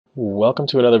Welcome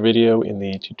to another video in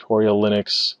the Tutorial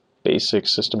Linux Basic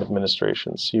System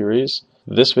Administration series.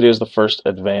 This video is the first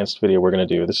advanced video we're going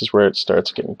to do. This is where it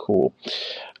starts getting cool.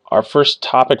 Our first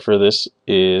topic for this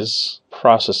is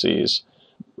processes.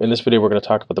 In this video we're going to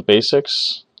talk about the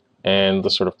basics and the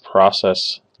sort of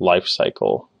process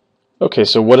lifecycle. Okay,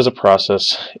 so what is a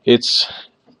process? It's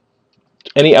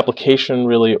any application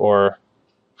really, or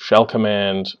shell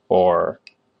command, or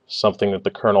something that the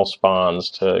kernel spawns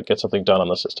to get something done on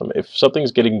the system. If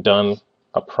something's getting done,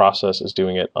 a process is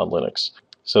doing it on Linux.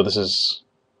 So this is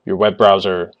your web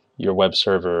browser, your web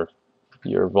server,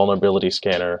 your vulnerability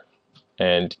scanner,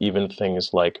 and even things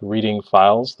like reading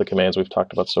files, the commands we've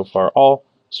talked about so far, all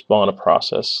spawn a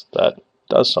process that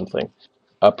does something.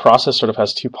 A process sort of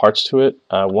has two parts to it,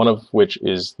 one of which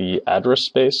is the address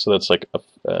space, so that's like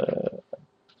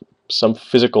some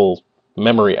physical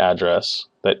memory address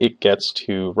that it gets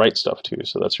to write stuff to.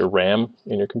 So that's your RAM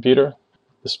in your computer.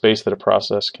 The space that a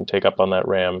process can take up on that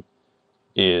RAM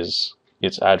is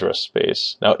its address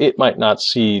space. Now it might not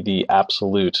see the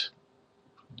absolute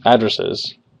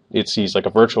addresses. It sees like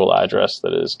a virtual address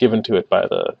that is given to it by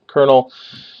the kernel.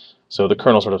 So the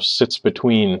kernel sort of sits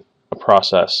between a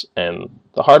process and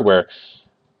the hardware,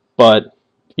 but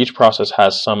each process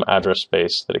has some address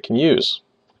space that it can use.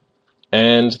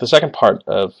 And the second part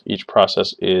of each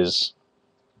process is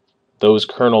those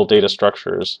kernel data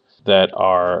structures that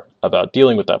are about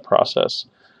dealing with that process.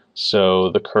 So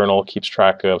the kernel keeps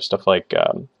track of stuff like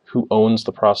who owns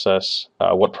the process,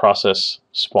 what process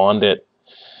spawned it,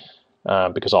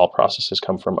 because all processes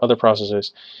come from other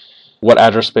processes, what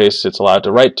address space it's allowed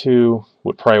to write to,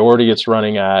 what priority it's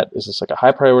running at. Is this like a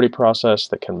high priority process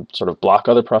that can sort of block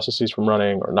other processes from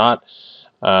running or not?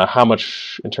 How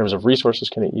much in terms of resources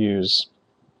can it use?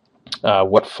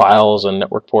 What files and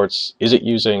network ports is it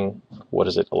using? What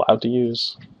is it allowed to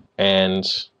use? And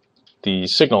the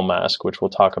signal mask, which we'll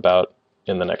talk about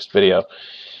in the next video.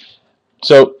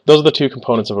 So those are the two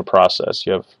components of a process.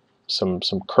 You have some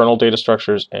kernel data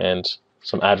structures and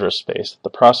some address space that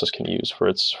the process can use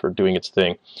for doing its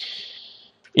thing.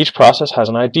 Each process has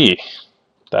an ID.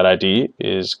 That ID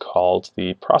is called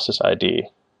the process ID,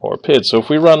 or PID. So if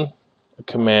we run a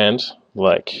command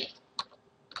like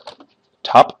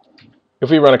top,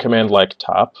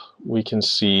 we can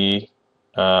see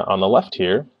on the left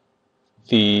here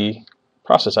the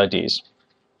process IDs.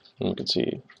 And we can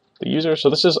see the user. So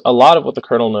this is a lot of what the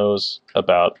kernel knows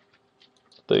about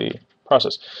the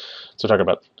process. So we're talking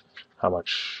about how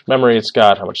much memory it's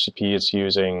got, how much CPU it's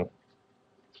using,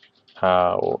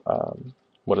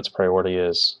 what its priority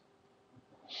is,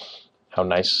 how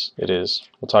nice it is.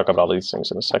 We'll talk about all these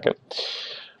things in a second.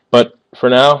 But for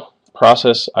now,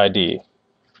 process ID.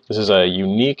 This is a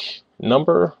unique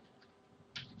number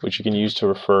which you can use to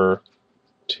refer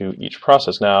to each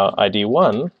process. Now,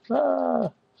 ID1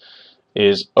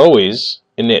 is always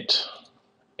init.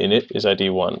 Init is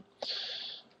ID1.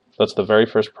 That's the very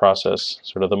first process,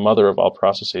 sort of the mother of all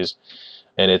processes,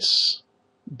 and it's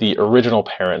the original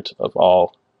parent of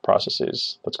all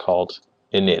processes. That's called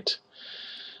init.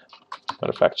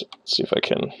 Matter of fact, let's see if I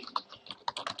can.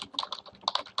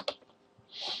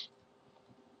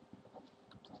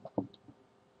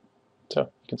 So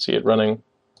you can see it running.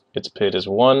 Its PID is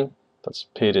 1. That's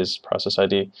PID is process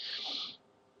ID.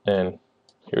 And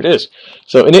here it is.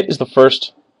 So init is the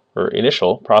first or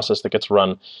initial process that gets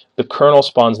run. The kernel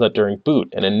spawns that during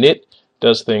boot. And init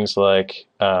does things like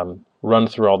run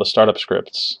through all the startup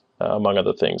scripts, among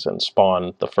other things, and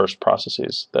spawn the first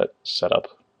processes that set up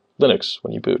Linux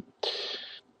when you boot.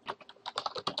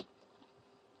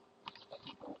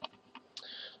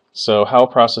 So how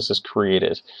a process is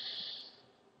created.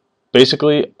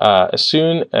 Basically, as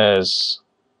soon as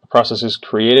a process is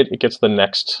created, it gets the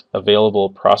next available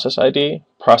process ID.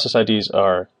 Process IDs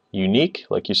are unique.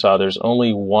 Like you saw, there's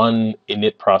only one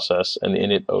init process, and the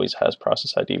init always has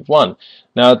process ID 1.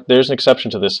 Now, there's an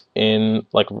exception to this in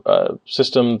like a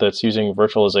system that's using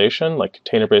virtualization, like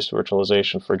container-based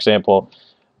virtualization. For example,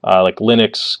 like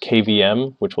Linux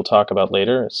KVM, which we'll talk about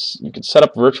later. You can set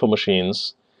up virtual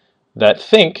machines that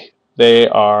think they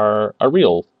are a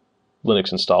real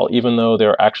Linux install, even though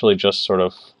they're actually just sort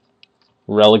of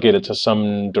relegated to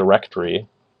some directory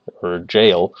or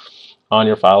jail on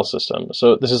your file system.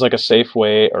 So this is like a safe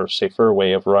way or safer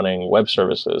way of running web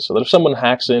services, so that if someone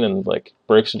hacks in and like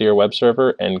breaks into your web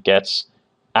server and gets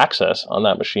access on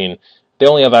that machine, they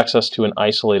only have access to an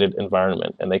isolated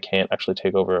environment and they can't actually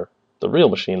take over the real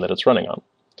machine that it's running on.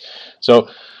 So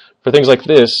for things like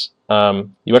this,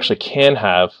 you actually can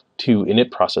have two init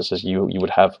processes. You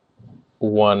would have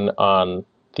one on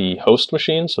the host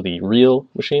machine, so the real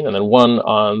machine, and then one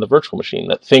on the virtual machine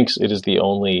that thinks it is the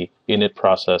only init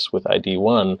process with ID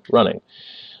 1 running.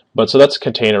 But so that's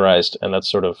containerized, and that's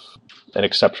sort of an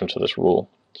exception to this rule.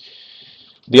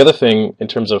 The other thing in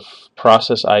terms of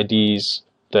process IDs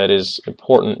that is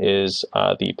important is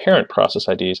the parent process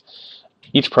IDs.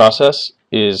 Each process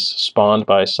is spawned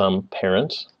by some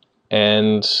parent,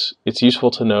 and it's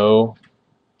useful to know,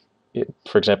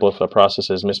 for example, if a process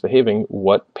is misbehaving,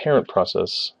 what parent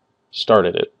process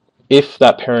started it. If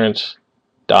that parent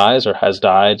dies or has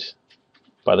died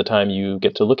by the time you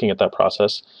get to looking at that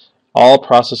process, all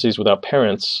processes without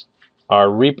parents are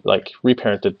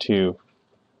reparented to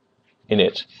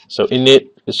init. So init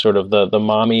is sort of the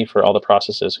mommy for all the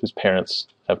processes whose parents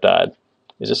have died.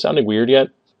 Is this sounding weird yet?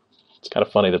 It's kind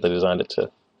of funny that they designed it to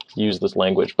use this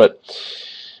language, but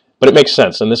it makes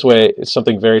sense. And this way, it's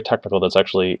something very technical that's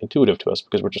actually intuitive to us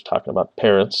because we're just talking about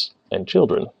parents and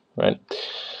children, right?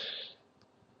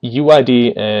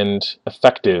 UID and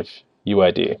effective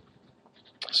UID.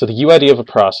 So the UID of a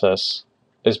process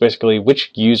is basically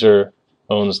which user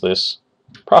owns this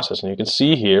process. And you can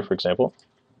see here, for example,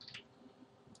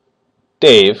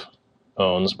 Dave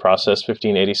owns process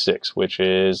 1586, which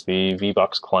is the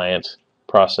VBox client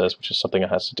process, which is something that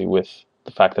has to do with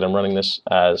the fact that I'm running this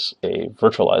as a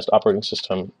virtualized operating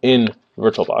system in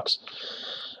VirtualBox.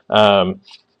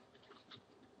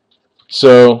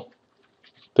 So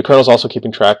the kernel is also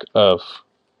keeping track of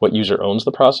what user owns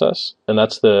the process, and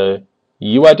that's the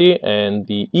UID, and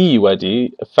the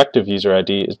EUID, effective user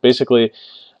ID, is basically,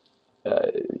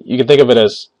 you can think of it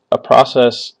as a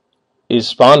process is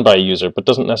spawned by a user but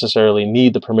doesn't necessarily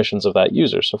need the permissions of that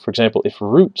user. So for example, if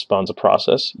root spawns a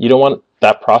process, you don't want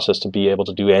that process to be able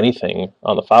to do anything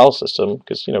on the file system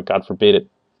because, God forbid it,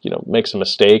 makes a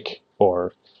mistake,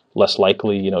 or less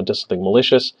likely, does something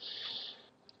malicious.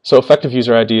 So effective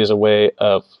user ID is a way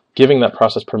of giving that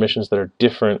process permissions that are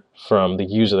different from the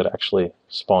user that actually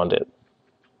spawned it.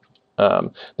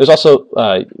 There's also,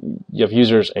 you have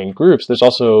users and groups. There's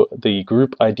also the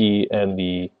group ID and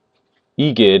the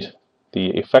EGID, the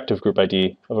effective group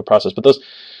ID of a process, but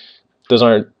those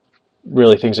aren't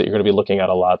really things that you're going to be looking at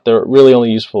a lot. They're really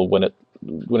only useful when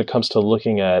it comes to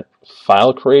looking at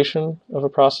file creation of a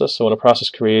process. So when a process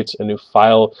creates a new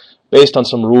file based on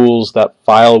some rules, that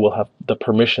file will have the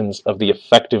permissions of the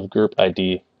effective group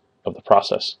ID of the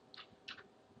process.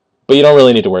 But you don't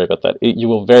really need to worry about that. You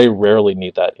will very rarely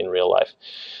need that in real life.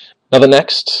 Now the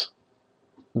next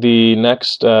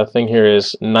thing here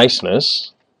is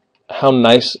niceness. How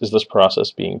nice is this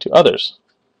process being to others?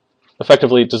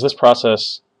 Effectively, does this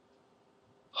process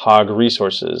hog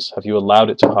resources? Have you allowed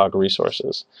it to hog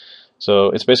resources?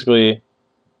 So it's basically,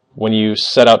 when you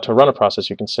set out to run a process,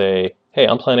 you can say, hey,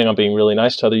 I'm planning on being really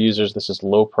nice to other users. This is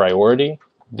low priority.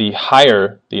 The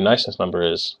higher the niceness number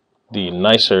is, the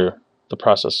nicer the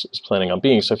process is planning on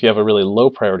being. So if you have a really low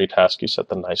priority task, you set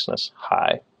the niceness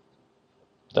high.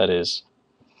 That is,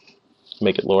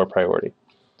 make it lower priority.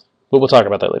 But we'll talk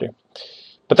about that later.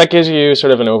 But that gives you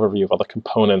sort of an overview of all the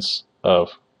components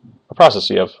of a process.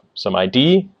 So you have some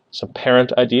ID, some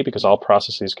parent ID, because all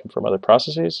processes come from other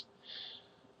processes.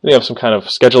 Then you have some kind of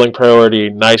scheduling priority,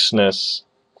 niceness,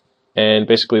 and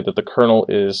basically that the kernel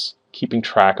is keeping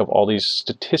track of all these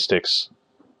statistics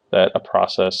that a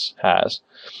process has.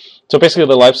 So basically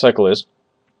the lifecycle is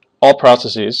all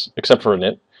processes, except for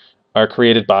init, are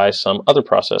created by some other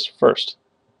process first.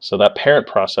 So that parent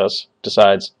process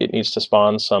decides it needs to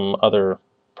spawn some other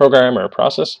program or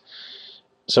process.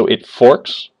 So it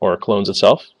forks or clones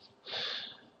itself.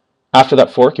 After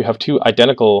that fork, you have two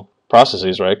identical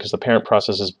processes, right? Because the parent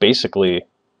process is basically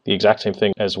the exact same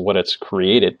thing as what it's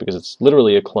created, because it's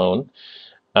literally a clone,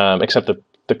 except that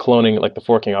the cloning, like the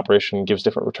forking operation, gives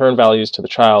different return values to the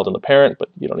child and the parent, but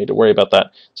you don't need to worry about that.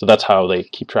 So that's how they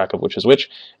keep track of which is which.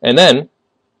 And then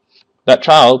that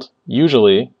child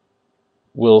usually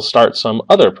will start some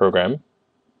other program,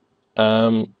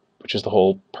 which is the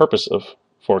whole purpose of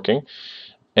forking,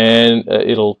 and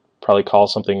it'll probably call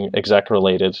something exec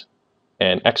related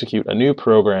and execute a new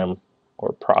program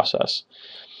or process.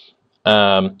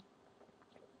 But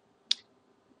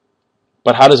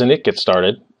how does init get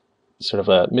started? Sort of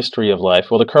a mystery of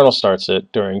life. Well, the kernel starts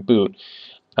it during boot.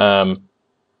 Init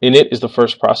is the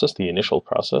first process, the initial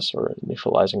process or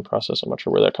initializing process. I'm not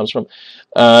sure where that comes from.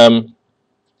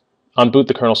 On boot,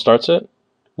 the kernel starts it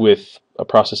with a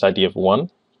process ID of 1,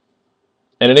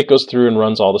 and init goes through and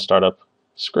runs all the startup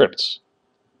scripts.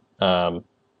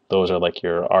 Those are like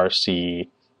your RC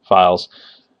files.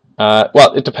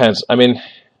 Well, it depends. I mean,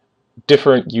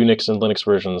 different Unix and Linux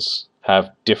versions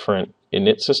have different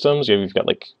init systems. You've got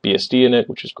like BSD init,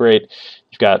 which is great.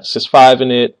 You've got sys5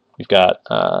 init. You've got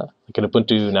like an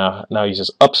Ubuntu now uses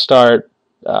Upstart.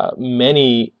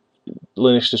 Many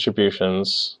Linux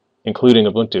distributions, including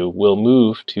Ubuntu, will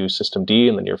move to systemd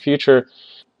in the near future,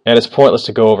 and it's pointless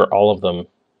to go over all of them,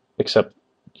 except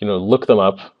look them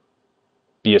up.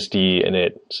 BSD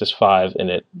init, sys5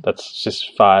 init, that's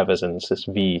sys5 as in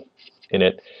sysv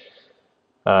init,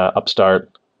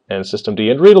 Upstart, and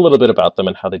systemd, and read a little bit about them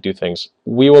and how they do things.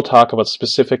 We will talk about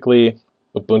specifically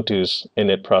Ubuntu's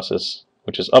init process,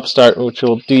 which is Upstart, which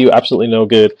will do you absolutely no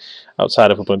good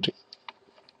outside of Ubuntu.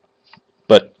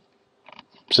 But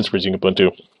since we're using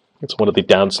Ubuntu, it's one of the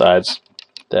downsides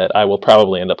that I will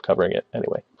probably end up covering it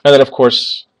anyway. And then, of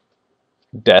course,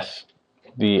 death,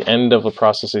 the end of a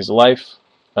process's life.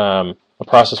 A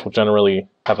process will generally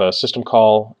have a system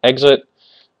call exit,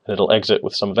 and it'll exit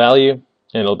with some value,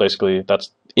 and it'll basically,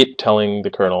 that's it telling the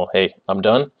kernel, hey, I'm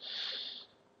done.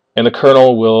 And the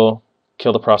kernel will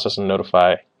kill the process and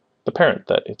notify the parent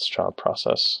that its child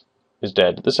process is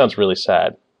dead. This sounds really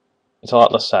sad. It's a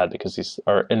lot less sad because these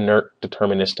are inert,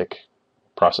 deterministic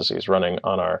processes running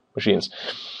on our machines.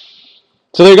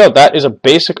 So there you go. That is a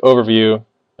basic overview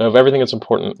of everything that's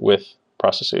important with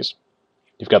processes.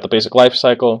 You've got the basic life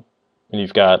cycle, and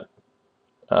you've got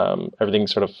everything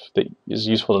sort of that is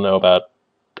useful to know about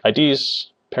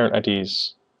IDs, parent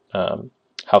IDs,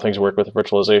 how things work with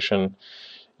virtualization,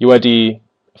 UID,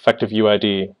 effective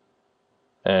UID,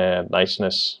 and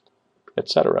niceness,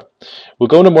 etc. We'll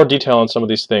go into more detail on some of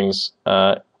these things,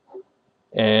 and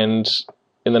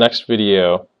in the next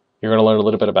video, you're going to learn a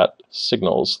little bit about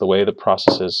signals, the way that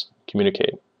processes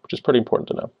communicate, which is pretty important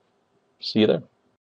to know. See you there.